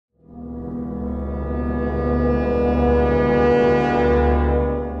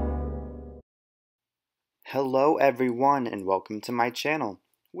Hello everyone and welcome to my channel,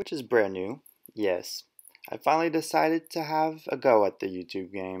 which is brand new. Yes, I finally decided to have a go at the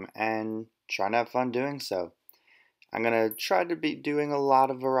YouTube game and trying to have fun doing so. I'm going to try to be doing a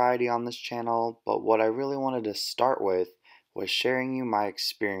lot of variety on this channel, but what I really wanted to start with was sharing you my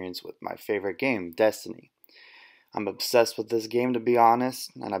experience with my favorite game, Destiny. I'm obsessed with this game, to be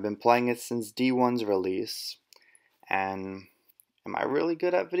honest, and I've been playing it since D1's release. And am I really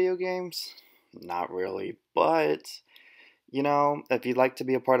good at video games? Not really, but you know, if you'd like to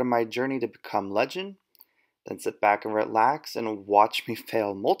be a part of my journey to become legend, then sit back and relax and watch me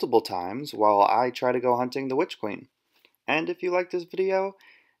fail multiple times while I try to go hunting the Witch Queen. And if you like this video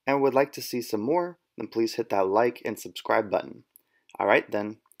and would like to see some more, then please hit that like and subscribe button. Alright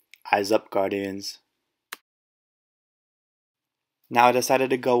then, eyes up, Guardians. Now I decided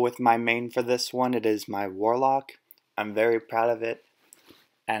to go with my main for this one. It is my Warlock. I'm very proud of it,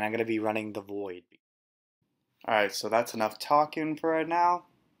 and I'm going to be running the Void. Alright, so that's enough talking for right now.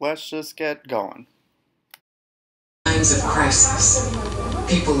 Let's just get going. In times of crisis,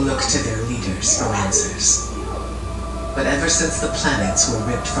 people look to their leaders for answers. But ever since the planets were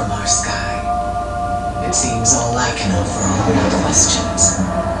ripped from our sky, it seems all I can offer are real questions.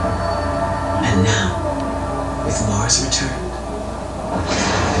 And now, with Mars returned,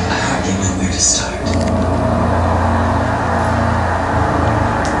 I hardly know where to start.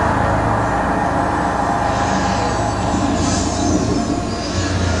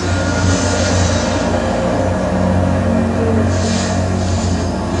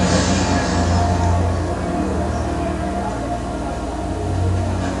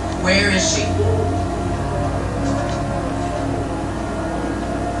 Where is she?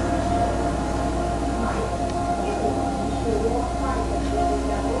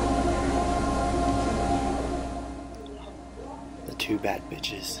 The two bad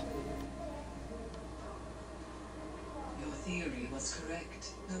bitches. Your theory was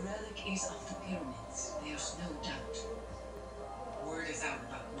correct. The relic is of the pyramids. There's no doubt. Word is out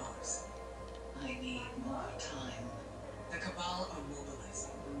about Mars. I need more time. The Cabal are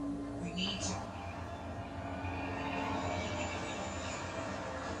mobilizing. We need to...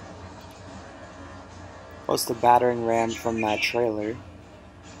 What's the battering ram from that trailer?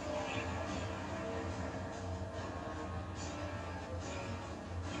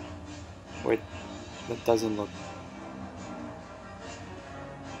 Wait, that doesn't look...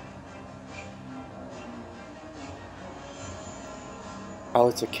 Oh,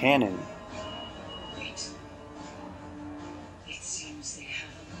 it's a cannon. Wait. It seems they have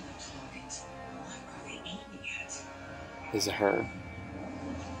another target. What are they aiming at? Is it her?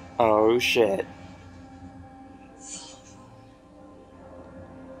 Oh shit.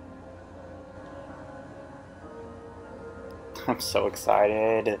 I'm so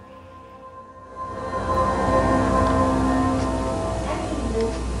excited.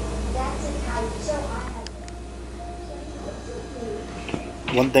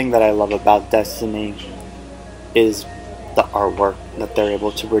 One thing that I love about Destiny is the artwork that they're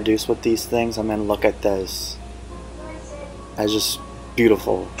able to produce with these things. I mean, look at this. That's just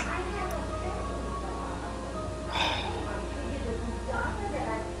beautiful.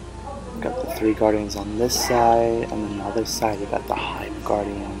 Got the 3 Guardians on this side, and then the other side we got the Hive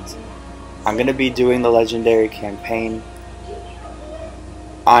Guardians. I'm going to be doing the Legendary campaign.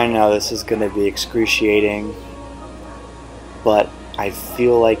 I know this is going to be excruciating, but I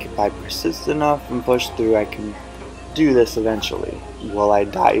feel like if I persist enough and push through, I can do this eventually. Will I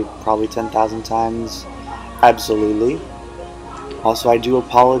die probably 10,000 times? Absolutely. Also, I do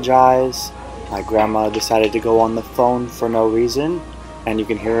apologize. My grandma decided to go on the phone for no reason, and you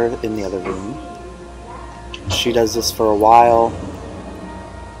can hear her in the other room. She does this for a while,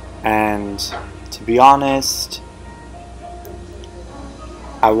 and to be honest,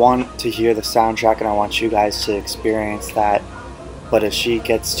 I want to hear the soundtrack and I want you guys to experience that. But if she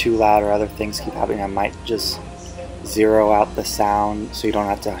gets too loud or other things keep happening, I might just zero out the sound so you don't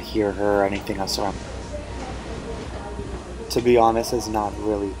have to hear her or anything else around. To be honest, it's not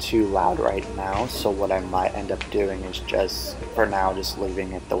really too loud right now, so what I might end up doing is just, for now, just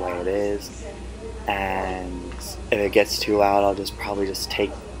leaving it the way it is. And if it gets too loud, I'll just probably just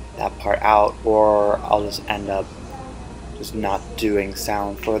take that part out, or I'll just end up just not doing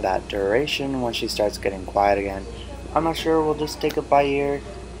sound for that duration when she starts getting quiet again. I'm not sure, we'll just take it by ear.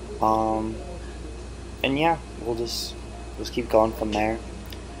 And yeah, we'll just keep going from there.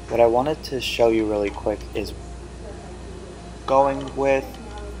 What I wanted to show you really quick is going with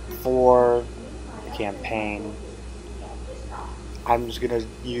for the campaign. I'm just gonna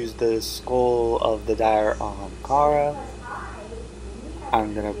use the Skull of the Dire Kara.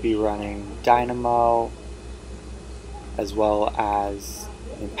 I'm gonna be running Dynamo, as well as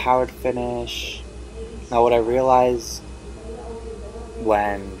the empowered finish. Now what I realized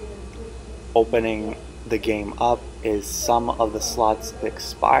when opening the game up is some of the slots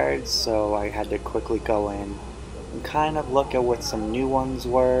expired, so I had to quickly go in and kind of look at what some new ones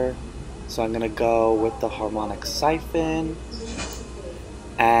were. So I'm gonna go with the harmonic siphon,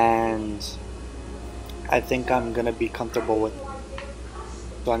 and I think I'm gonna be comfortable with,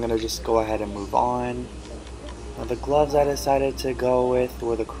 so I'm gonna just go ahead and move on. Now the gloves I decided to go with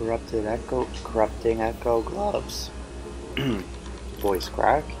were the corrupting echo gloves. Voice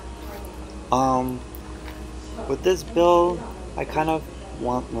crack. With this build, I kind of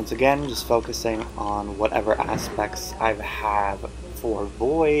want, once again, just focusing on whatever aspects I have for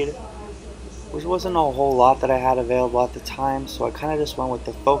Void, which wasn't a whole lot that I had available at the time, so I kind of just went with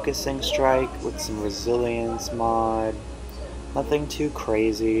the focusing strike with some resilience mod, nothing too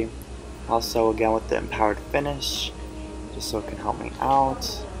crazy. Also again with the empowered finish, just so it can help me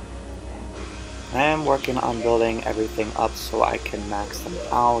out. I am working on building everything up so I can max them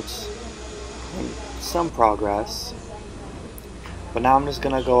out. Some progress, but now I'm just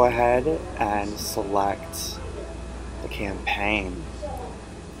gonna go ahead and select the campaign.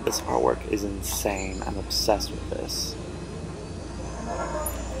 This artwork is insane. I'm obsessed with this.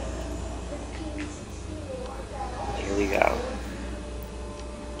 Here we go.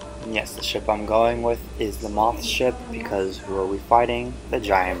 And yes, the ship I'm going with is the Moth ship, because who are we fighting? The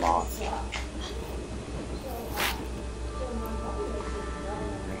giant moth.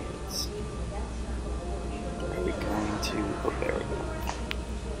 Oh, there we go.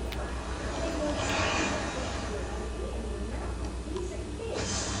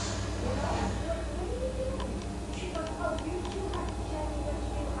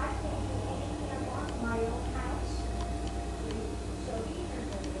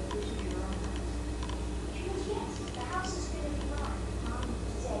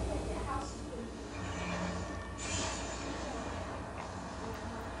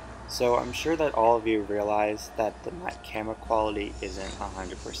 So I'm sure that all of you realize that my camera quality isn't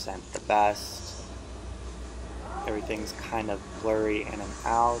 100% the best. Everything's kind of blurry in and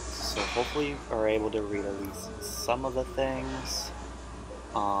out, so hopefully you are able to read at least some of the things.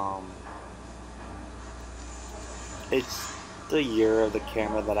 It's the year of the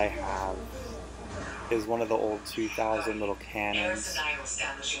camera that I have is one of the old 2000 little Canons. Harris and I are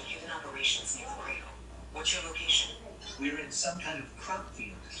establishing hidden operations near the cradle. What's your location? We're in some kind of crop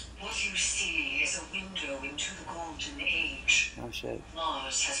field. What you see is a window into the golden age. Oh shit.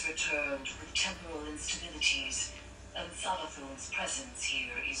 Mars has returned with temporal instabilities, and Thalathun's presence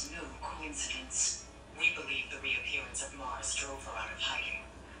here is no coincidence. We believe the reappearance of Mars drove her out of hiding,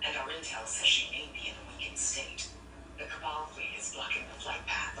 and our intel says she may be in a weakened state. The Cabal fleet is blocking the flight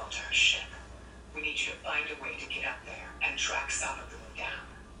path onto her ship. We need you to find a way to get up there and track Thalathun down.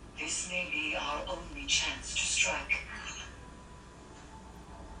 This may be our only chance to strike.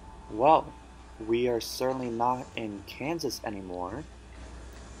 Well, we are certainly not in Kansas anymore.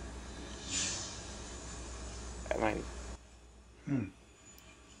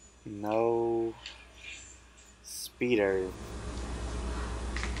 No speeder.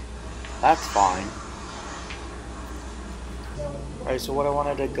 That's fine. Alright, so what I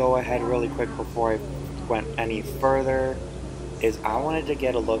wanted to go ahead really quick before I went any further is I wanted to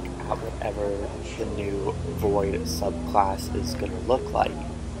get a look at whatever the new Void subclass is going to look like.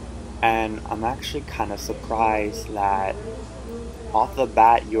 And I'm actually kind of surprised that off the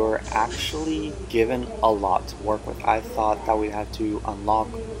bat you're actually given a lot to work with. I thought that we had to unlock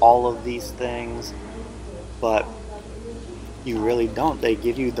all of these things, but you really don't. They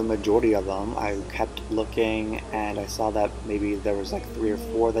give you the majority of them. I kept looking and I saw that maybe there was like 3 or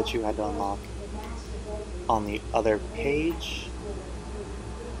 4 that you had to unlock on the other page.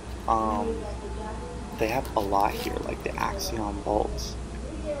 They have a lot here, like the Axion Bolt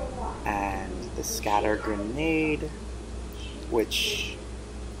and the Scatter Grenade, which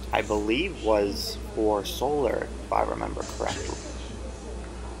I believe was for solar, if I remember correctly.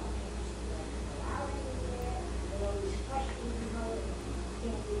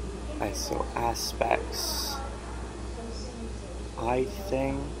 Okay, so aspects. I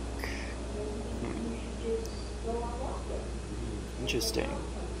think... Interesting.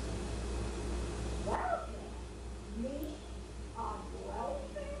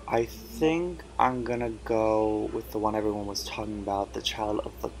 I think I'm gonna go with the one everyone was talking about, the Child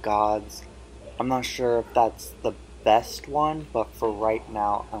of the Gods. I'm not sure if that's the best one, but for right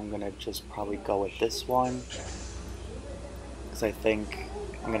now I'm gonna just probably go with this one, because I think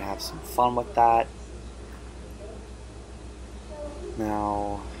I'm gonna have some fun with that.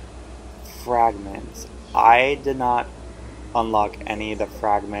 Now, fragments. I did not unlock any of the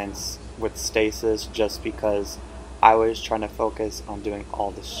fragments with stasis just because I was trying to focus on doing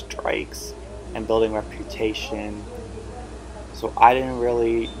all the strikes and building reputation. So I didn't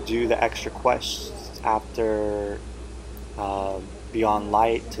really do the extra quests after Beyond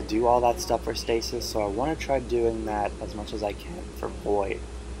Light to do all that stuff for stasis, so I want to try doing that as much as I can for Void.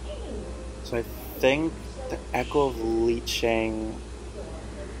 So I think the Echo of Leeching,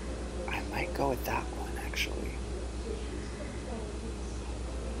 I might go with that one actually.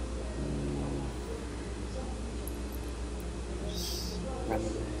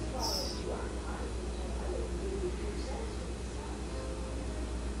 Remnants.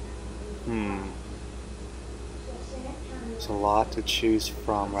 There's a lot to choose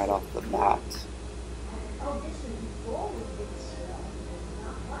from right off the bat.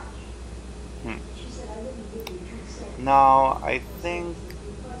 No, I think...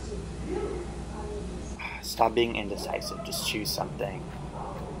 Stop being indecisive, just choose something.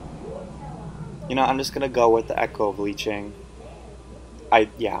 You know, I'm just gonna go with the Echo of Leeching. I'm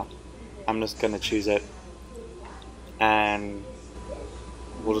just gonna choose it. And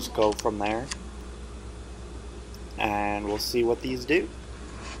we'll just go from there. And we'll see what these do.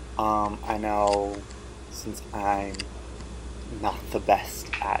 I know since I'm not the best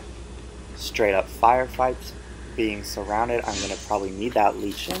at straight up firefights, being surrounded, I'm gonna probably need that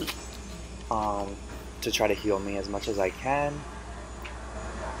leeching to try to heal me as much as I can.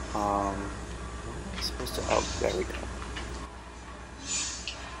 What am I supposed to? Oh, there we go.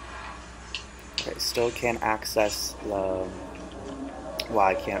 Okay, still can't access the. Well,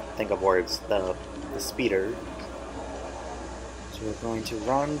 I can't think of words. The speeder. So we're going to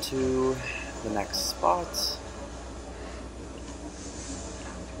run to the next spot.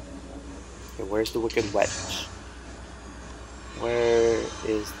 Okay, where's the Wicked Witch? Where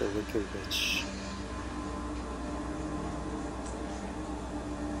is the Wicked Witch?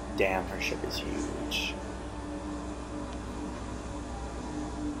 Damn, her ship is huge.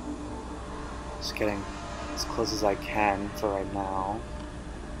 Just getting as close as I can for right now.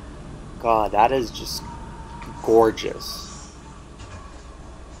 God, that is just gorgeous.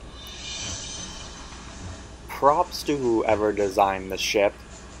 Props to whoever designed the ship.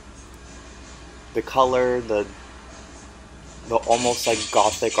 The color, the almost like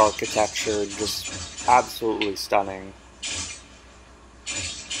gothic architecture, just absolutely stunning.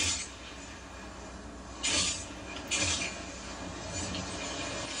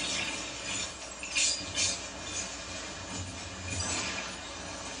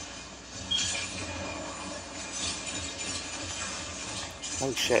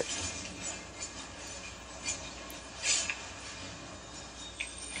 Oh shit.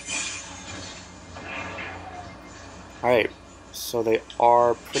 Alright, so they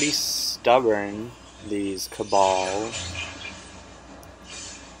are pretty stubborn, these Cabal.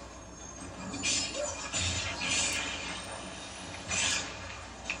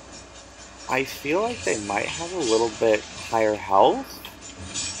 I feel like they might have a little bit higher health.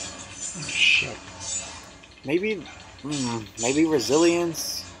 Oh shit. Maybe, maybe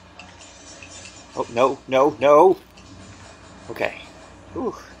resilience. Oh, no, no, no! Okay.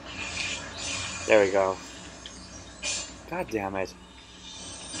 Whew. There we go. God damn it.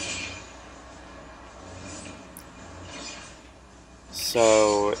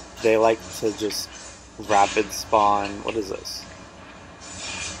 So, they like to just rapid spawn. What is this?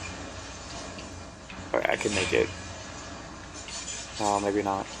 Alright, I can make it. Oh, maybe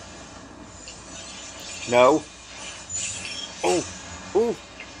not. No! Oh! Ooh!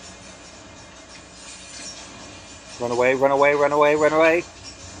 Run away, run away, run away, run away!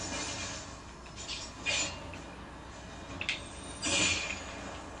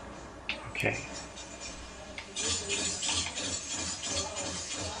 Okay.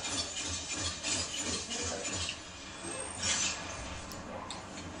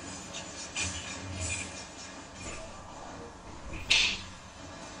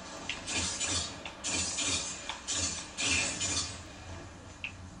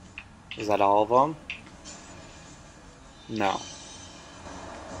 Is that all of them? No.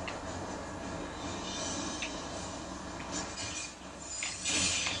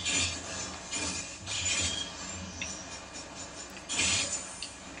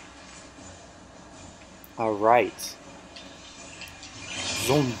 Alright.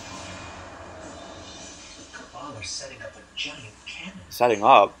 Zoom. Cabal are setting up a giant cannon. Setting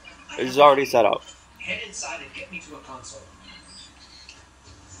up? It's already set up. Head inside and get me to a console.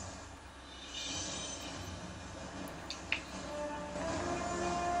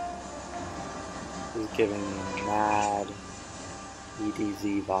 This is giving me mad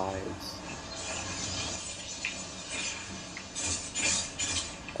EDZ vibes.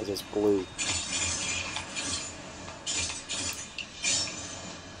 I just blew.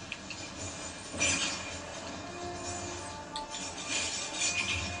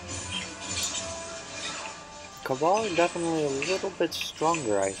 Cabal are definitely a little bit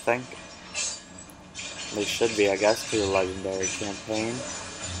stronger, I think. They should be, I guess, for the Legendary campaign.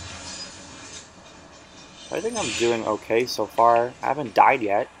 I think I'm doing okay so far. I haven't died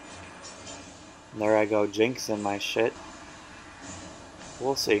yet. There I go, jinxing my shit.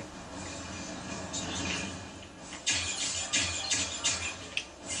 We'll see.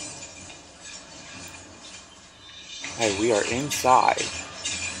 Hey, we are inside.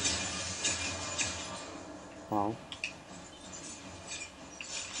 Oh.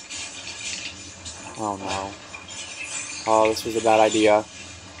 Oh no. Oh, this was a bad idea.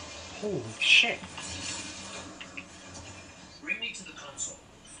 Holy shit. Bring me to the console.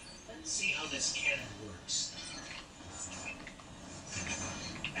 Let's see how this cannon works.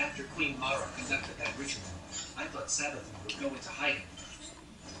 After Queen Mara conducted that ritual, I thought Sabathun would go into hiding.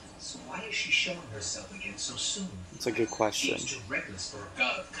 So why is she showing herself again so soon? That's a good question. Seems too reckless for a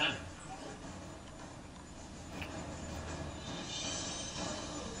god of cunning.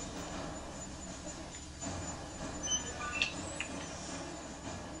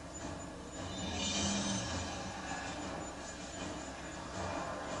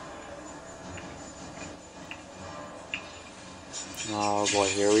 Oh boy,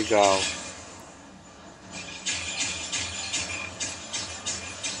 here we go.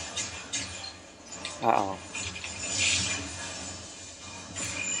 Uh-oh.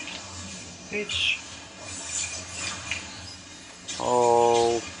 Bitch.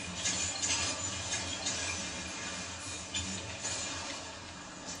 Oh.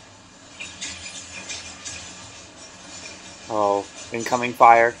 Oh, incoming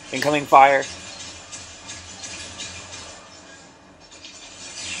fire. Incoming fire.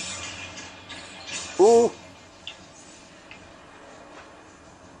 Ooh.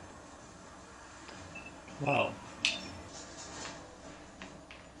 Wow.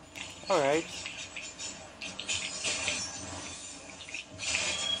 Alright.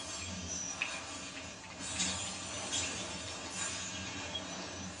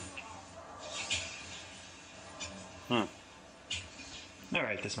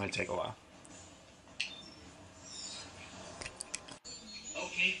 Alright, this might take a while.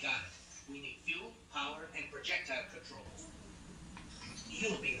 Okay, got it. We need fuel, power, and projectile control.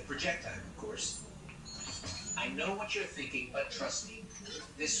 You'll be the projectile, of course. I know what you're thinking, but trust me,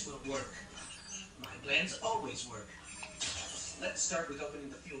 this will work. My plans always work. Let's start with opening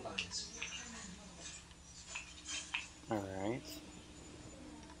the fuel lines. Alright.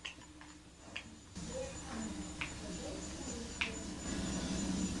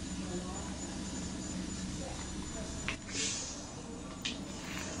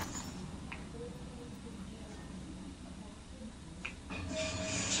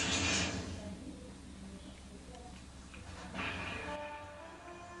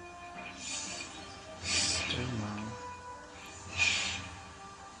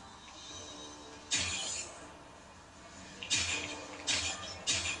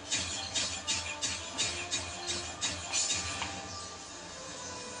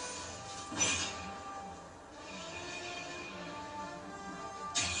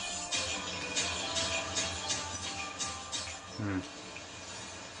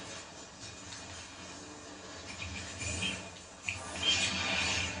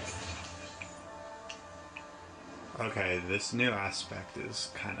 Okay, this new aspect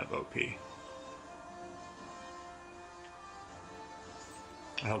is kind of OP.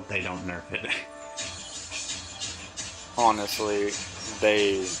 I hope they don't nerf it. Honestly,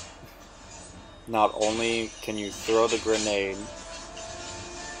 they... Not only can you throw the grenade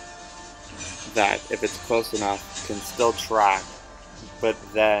that, if it's close enough, can still track, but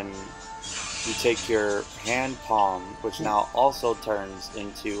then you take your hand palm, which now also turns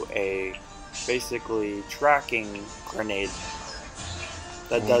into a basically tracking grenade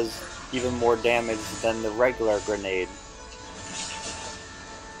that does even more damage than the regular grenade.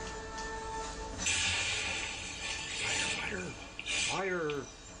 Fire! Fire!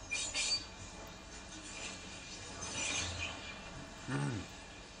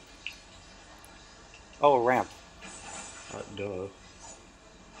 Oh, a ramp. Duh.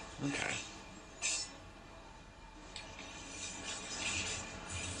 Okay.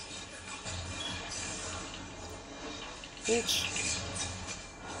 Bitch.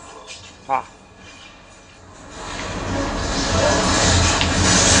 Ha.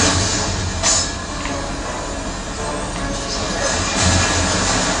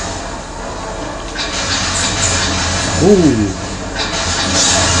 Ooh!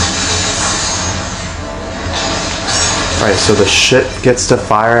 Alright, so the ship gets to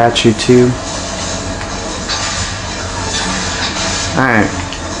fire at you too. Alright.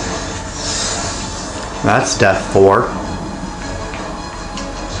 That's death 4.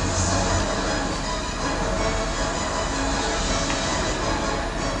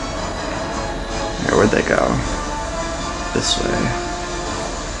 Here, where'd they go? This way.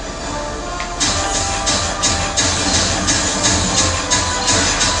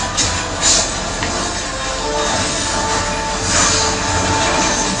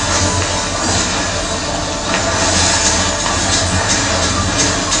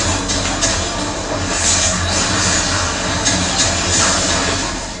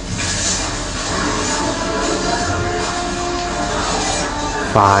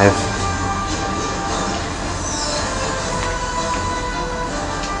 5.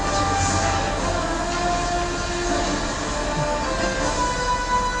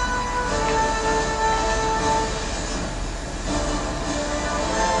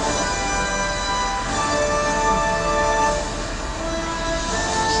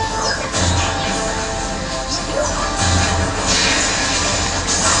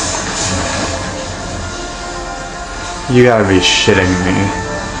 You gotta be shitting me.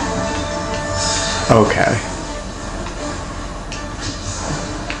 Okay.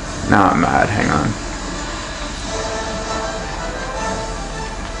 Now I'm mad, hang on.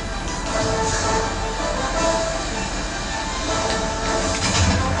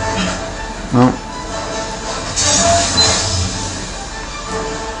 Well.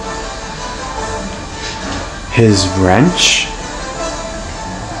 His wrench?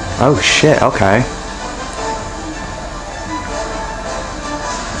 Oh shit, okay.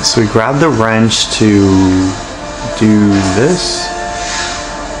 So we grab the wrench to do this.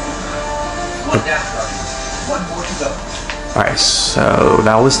 One down, Sergeant. One more to go. Alright, so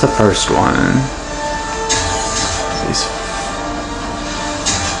that was the first one. These...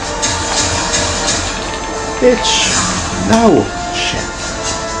 Bitch! No! Shit.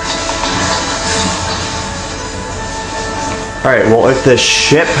 Alright, well if the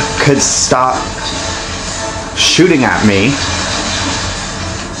ship could stop shooting at me.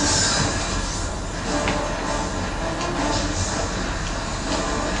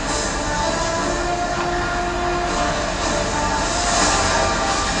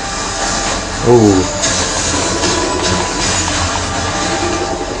 Ooh.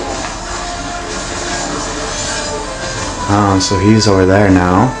 Oh, so he's over there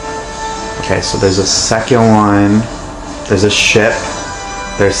now. Okay, so there's a second one. There's a ship.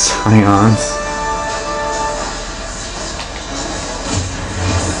 There's scions.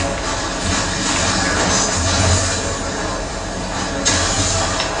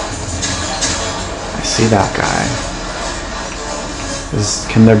 I see that guy.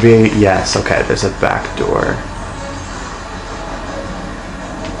 Can there be... Yes, okay, there's a back door.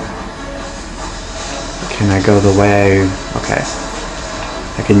 Can I go the way... Okay.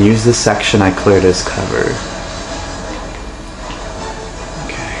 I can use this section I cleared as cover.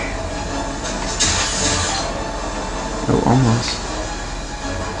 Okay. Oh, almost.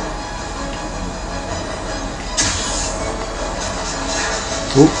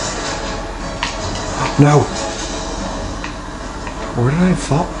 Oop. No! Where did I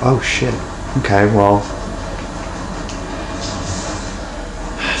fall? Oh shit. Okay, well.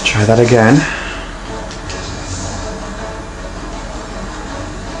 Try that again.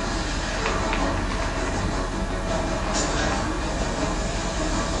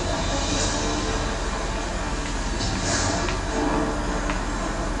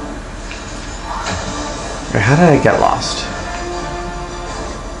 How did I get lost?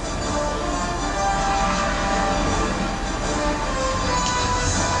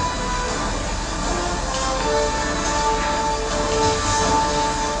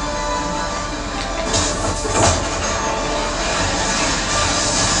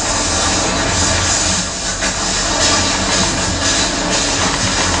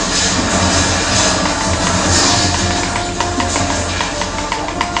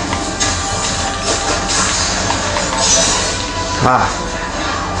 Ah.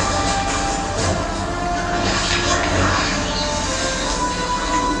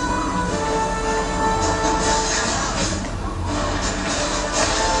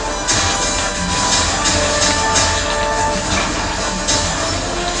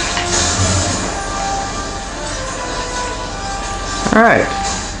 All right.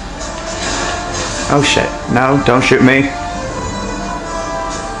 Oh shit. No, don't shoot me.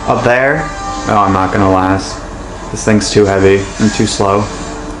 Up there? Oh, I'm not gonna last. This thing's too heavy and too slow.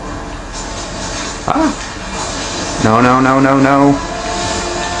 Ah! No, no, no, no, no.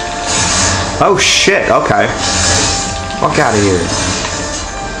 Oh shit, okay. Fuck out of here.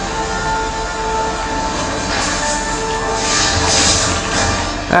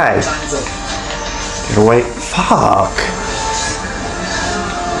 Hey. Get away. Fuck.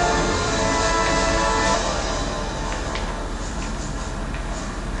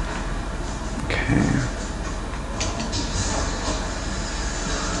 Okay.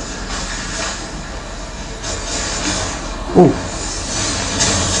 Ooh.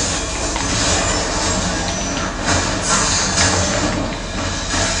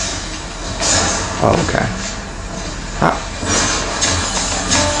 Oh, okay. Ah.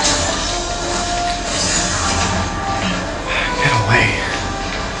 Get away.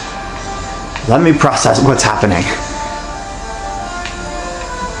 Let me process what's happening.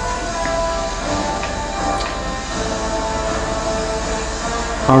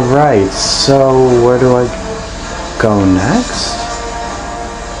 Alright, so where do I go next?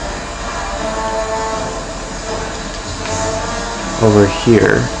 Over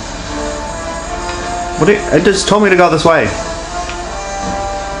here. What? It just told me to go this way.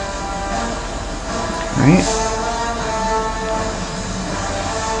 Right?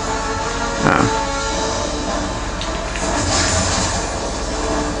 Oh.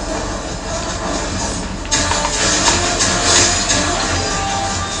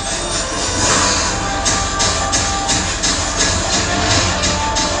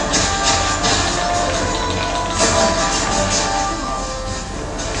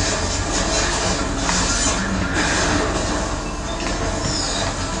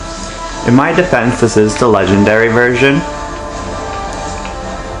 In my defense, this is the legendary version.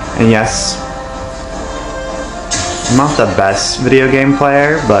 And yes, I'm not the best video game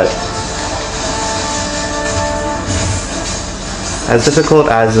player, but as difficult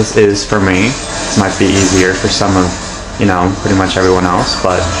as this is for me, it might be easier for some of, you know, pretty much everyone else,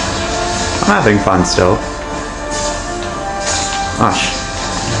 but I'm having fun still. Gosh.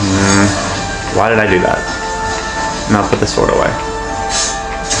 Why did I do that? Now put the sword away.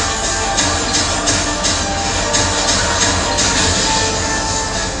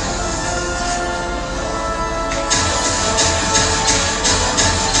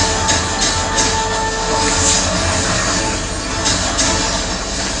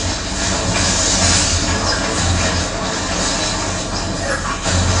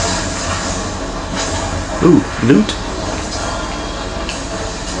 Ooh, loot.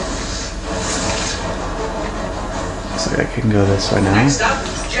 Looks like I can go this way now. Next up,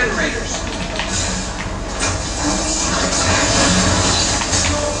 generators.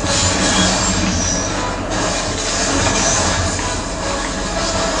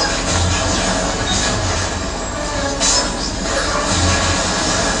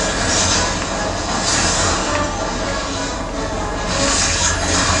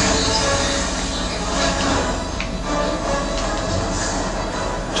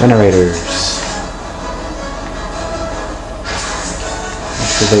 Generators.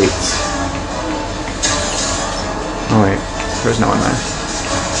 Activate. Oh wait, there's no one there.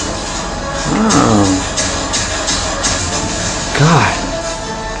 Oh. God.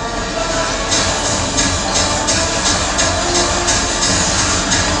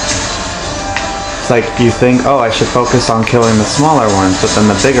 It's like you think, oh, I should focus on killing the smaller ones, but then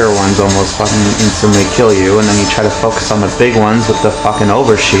the bigger ones almost fucking instantly kill you, and then you try to focus on the big ones with the fucking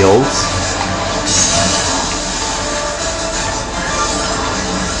overshields.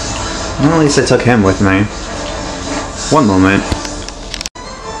 Well, at least I took him with me. One moment.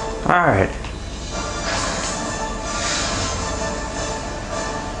 Alright.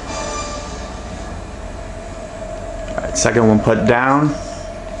 Alright, second one put down.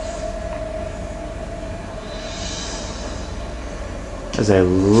 There's a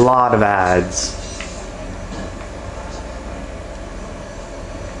lot of ads.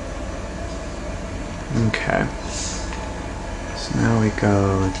 Okay. So now we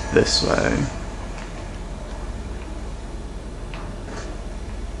go this way.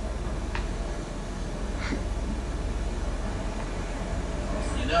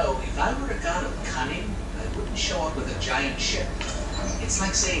 You know, if I were a god of cunning, I wouldn't show up with a giant ship. It's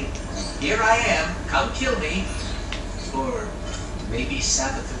like saying, here I am, come kill me. Or maybe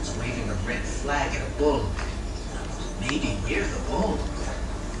Sabathun's waving a red flag at a bull. Maybe we're the bull.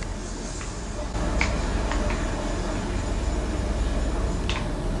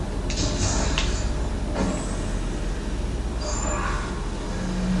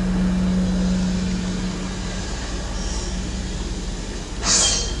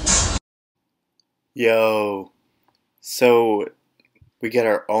 Yo. So, we get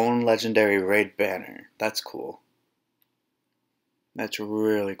our own legendary raid banner. That's cool. That's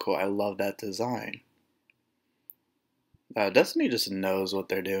really cool. I love that design. Destiny just knows what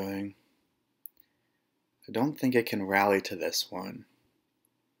they're doing. I don't think it can rally to this one.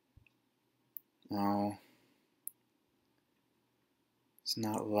 No. It's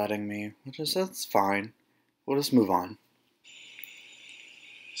not letting me, that's fine. We'll just move on.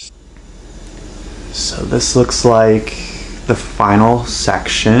 So this looks like the final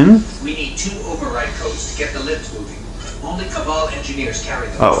section. We need 2 override codes to get the limbs moving. Only Cabal engineers carry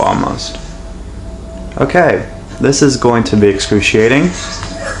them. Oh, almost. Okay, this is going to be excruciating.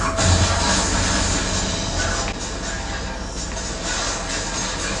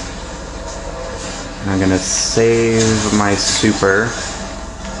 I'm gonna save my super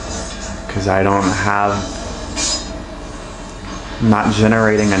because I don't have, not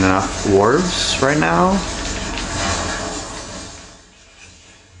generating enough orbs right now.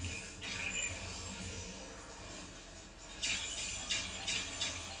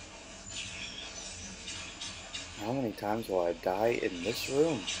 How many times will I die in this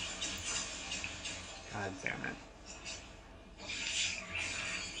room? God damn it.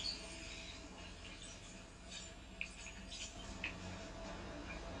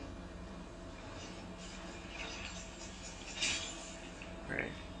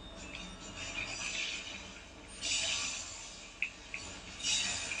 Right.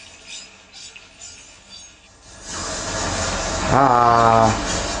 Ah.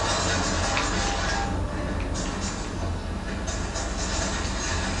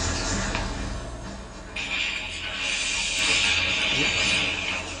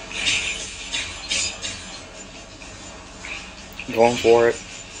 Going for it.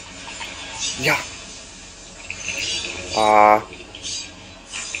 Yeah.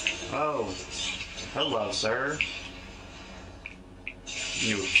 Oh. Hello, sir.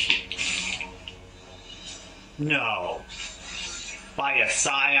 You. No. By a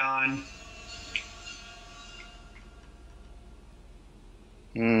scion.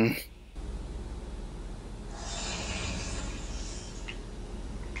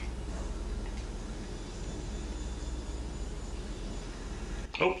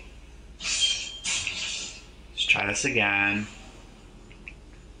 Oh. Let's try this again.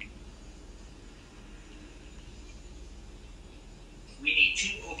 We need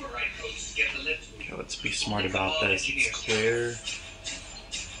 2 override codes to get the limbs moving. Okay, let's be smart about this. It's clear.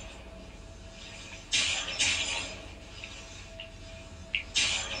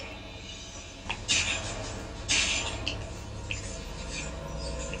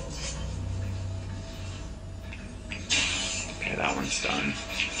 Okay, that one's done.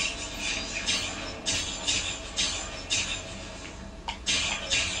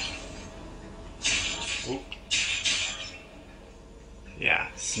 Oop. Yeah,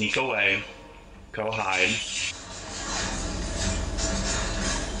 sneak away. Go hide.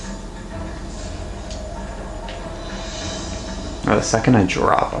 Oh, the second I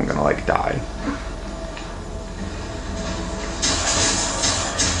drop, I'm gonna like die.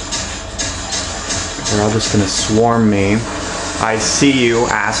 They're all just gonna swarm me. I see you,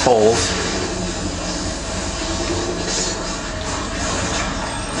 assholes.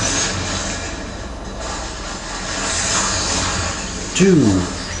 Dude.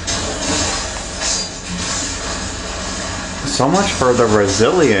 So much for the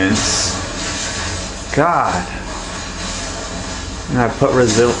resilience. God. And I put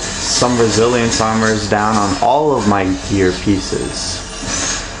some resilience armors down on all of my gear pieces.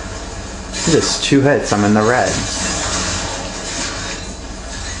 Just 2 hits, I'm in the red.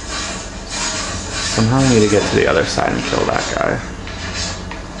 Somehow I need to get to the other side and kill that guy.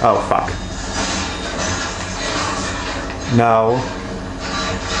 Oh, fuck. No.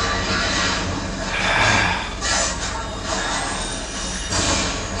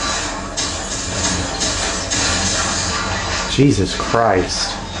 Jesus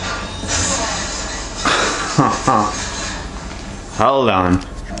Christ. Hold on.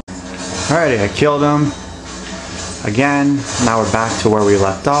 Alrighty, I killed him. Again, now we're back to where we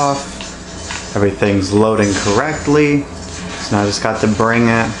left off. Everything's loading correctly. So now I just got to bring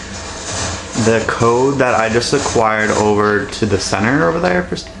the code that I just acquired over to the center over there.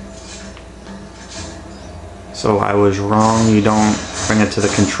 So I was wrong, you don't bring it to the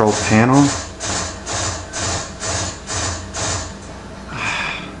control panel.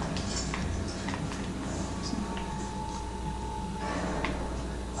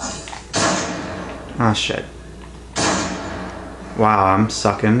 Oh shit. Wow, I'm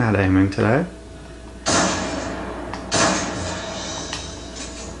sucking at aiming today.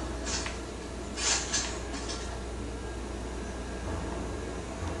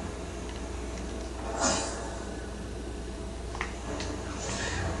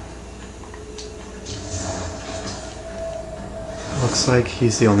 Looks like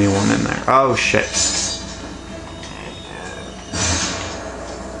he's the only one in there. Oh shit.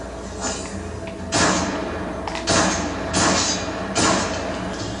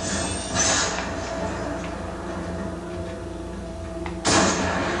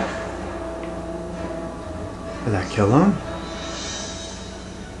 Did that kill him?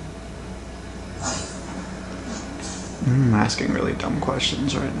 I'm asking really dumb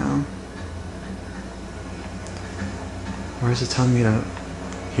questions right now. Where is it telling me to...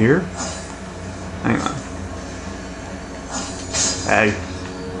 Here? Hang on. Hey.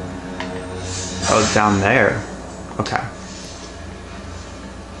 Oh, down there. Okay.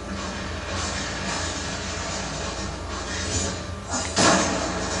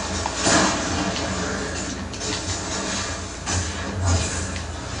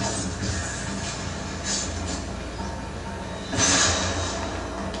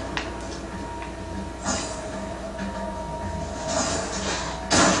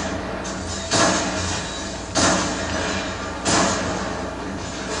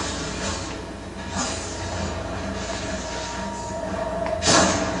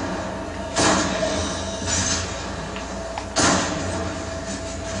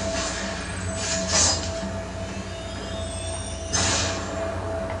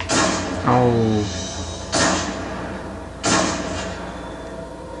 Oh.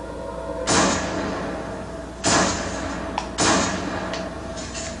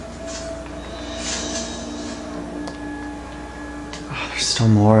 Oh, there's still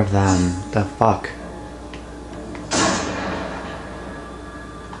more of them. The fuck?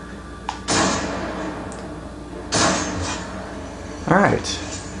 Alright.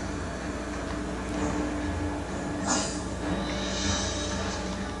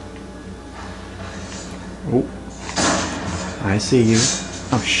 Oh, I see you.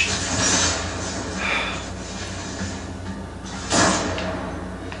 Oh shit.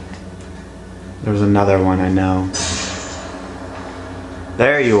 There's another one I know.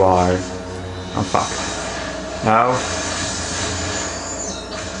 There you are. Oh fuck. No.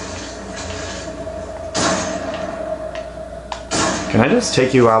 Can I just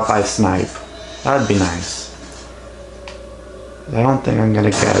take you out by snipe? That'd be nice. I don't think I'm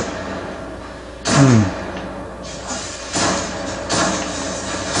gonna get...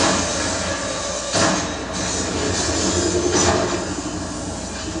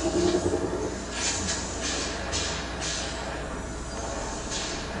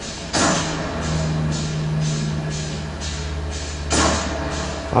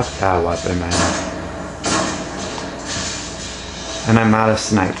 Fuck that weapon, man. And I'm out of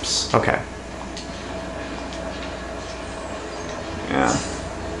snipes. Okay. Yeah.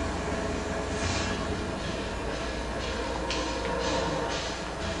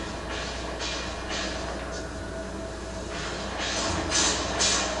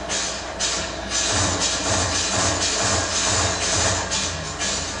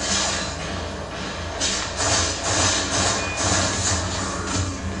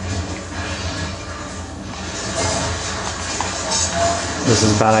 This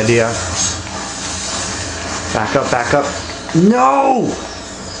is a bad idea. Back up, back up. No!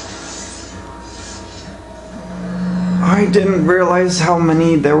 I didn't realize how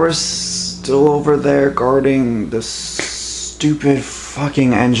many there were still over there guarding this stupid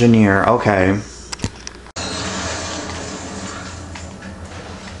fucking engineer. Okay.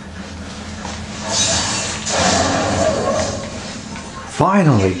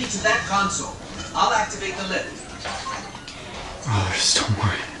 Finally! Get me to that console. I'll activate the lift. Oh, there's still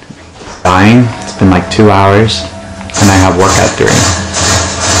more. Dying. It's been like 2 hours, and I have work at 3.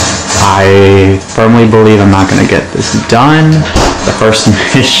 I firmly believe I'm not gonna get this done. The first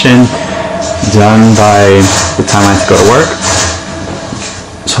mission done by the time I have to go to work.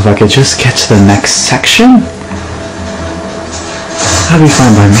 So if I could just get to the next section, that'd be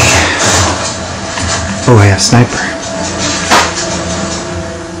fine by me. Oh, I have sniper.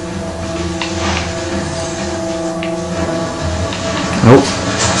 Nope.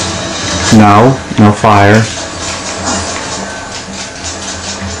 No, no fire.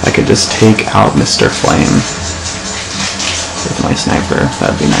 I could just take out Mr. Flame with my sniper.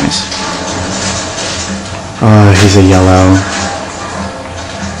 That'd be nice. Oh, he's a yellow.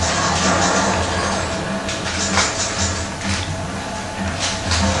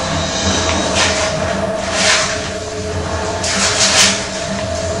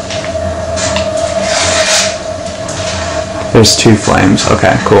 There's 2 flames.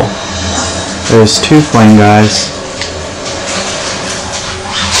 Okay, cool. There's 2 flame guys.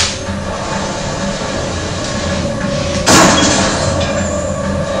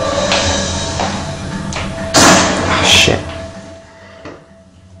 Oh, shit.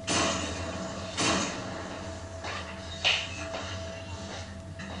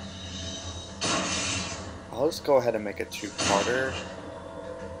 let's go ahead and make a two-parter.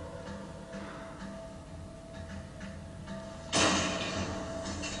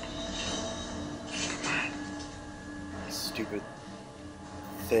 Stupid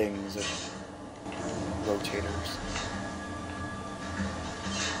things of rotators.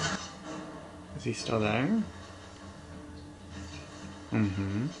 Is he still there?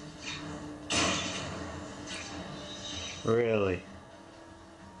 Mm-hmm. Really?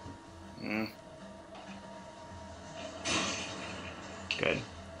 Good.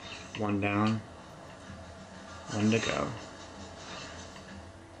 One down. One to go.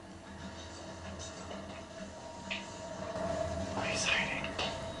 Oh, he's hiding.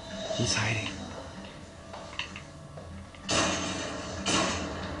 He's hiding.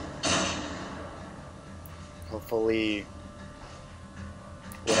 Hopefully,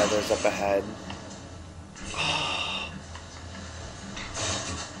 whatever's up ahead. I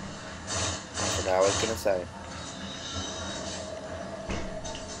forgot what I was gonna say.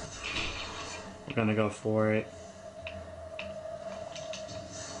 We're gonna go for it.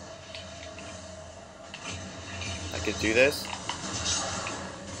 I could do this.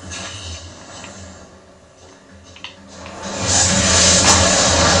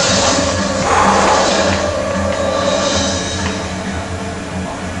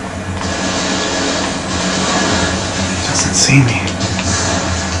 Doesn't see me.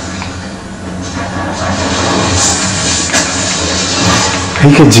 He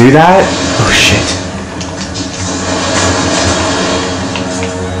could do that? Oh shit.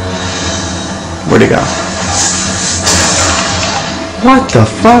 Where'd he go? What the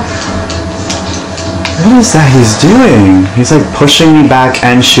fuck? What is that he's doing? He's like pushing me back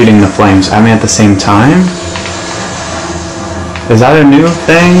and shooting the flames at me at the same time? Is that a new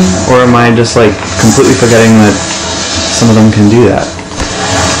thing? Or am I just like completely forgetting that some of them can do that?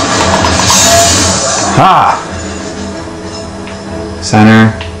 Ha! Center.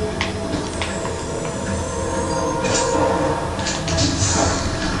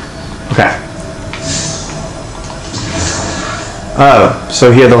 Okay. Oh,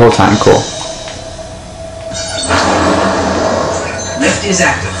 so here the whole time. Cool. Lift is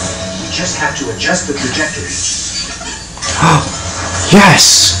active. We just have to adjust the trajectory.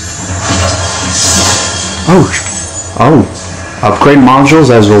 Yes! Oh. Upgrade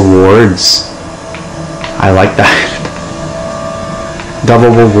modules as rewards. I like that. Double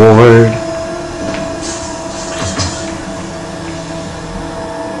reward.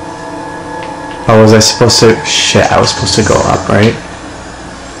 Oh, was I supposed to? Shit, I was supposed to go up, right?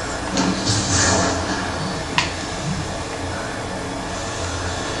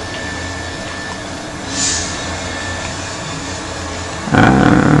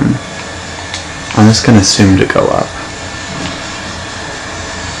 I'm just gonna assume to go up.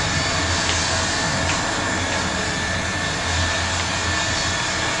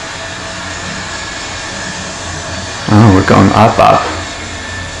 Oh, we're going up.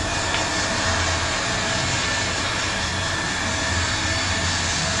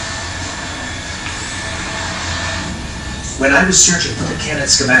 When I was searching for the cannon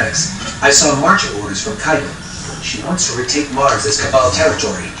schematics, I saw marching orders from Kaito. She wants to retake Mars as Cabal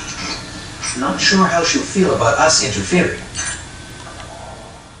territory. Not sure how she'll feel about us interfering.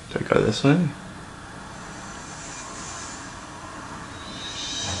 Do I go this way?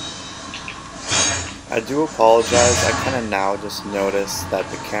 I do apologize, I kind of now just noticed that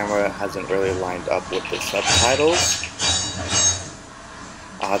the camera hasn't really lined up with the subtitles.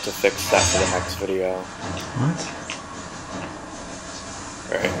 I'll have to fix that for the next video. What?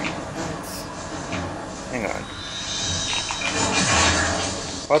 Alright. Hang on.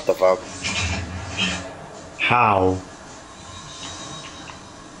 What the fuck? How?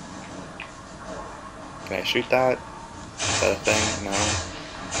 Can I shoot that? Is that a thing? No.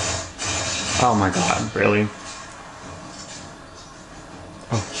 Oh my god, really?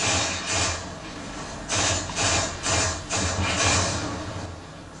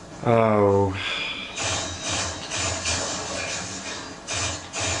 Oh.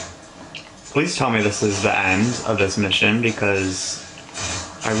 Please tell me this is the end of this mission, because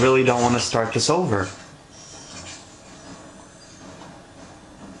I really don't want to start this over.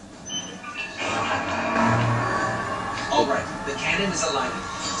 Alright, the cannon is aligned.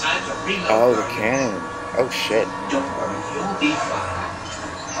 Time to reload. Oh, the cannon. Oh shit. Don't worry, you'll be fine.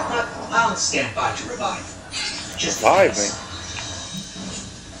 But I'll stand by to revive. Just in Revive case. me.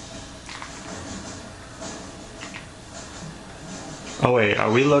 Oh wait,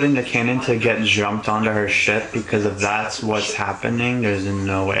 are we loading the cannon to get jumped onto her ship? Because if that's what's happening, there's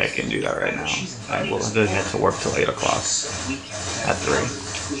no way I can do that right now. I will have to head to work till 8 o'clock. So we can At 3.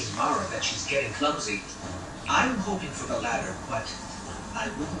 between Mara that she's getting clumsy. I'm hoping for the latter, but I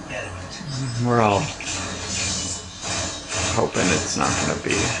wouldn't bet on it. We're all hoping it's not gonna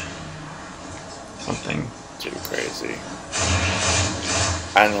be something too crazy.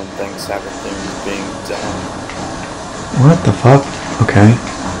 I don't think everything's being done. What the fuck? Okay.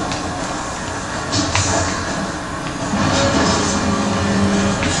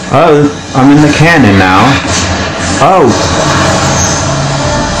 Oh, I'm in the cannon now. Oh!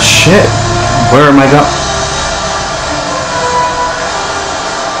 Shit! Where am I going?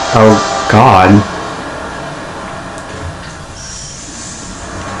 Oh, God.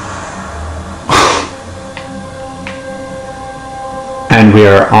 And we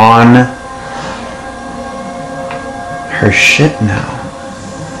are on her shit now.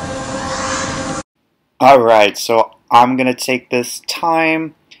 Alright, so I'm gonna take this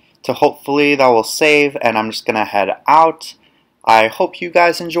time to hopefully that will save, and I'm just gonna head out. I hope you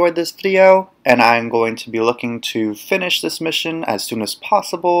guys enjoyed this video, and I'm going to be looking to finish this mission as soon as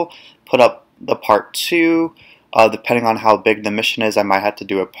possible, put up the part 2. Depending on how big the mission is, I might have to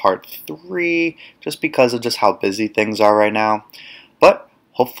do a part 3, just because of just how busy things are right now. But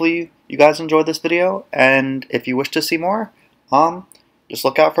hopefully you guys enjoyed this video, and if you wish to see more, just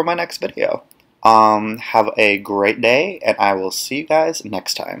look out for my next video. Have a great day, and I will see you guys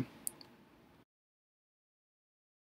next time.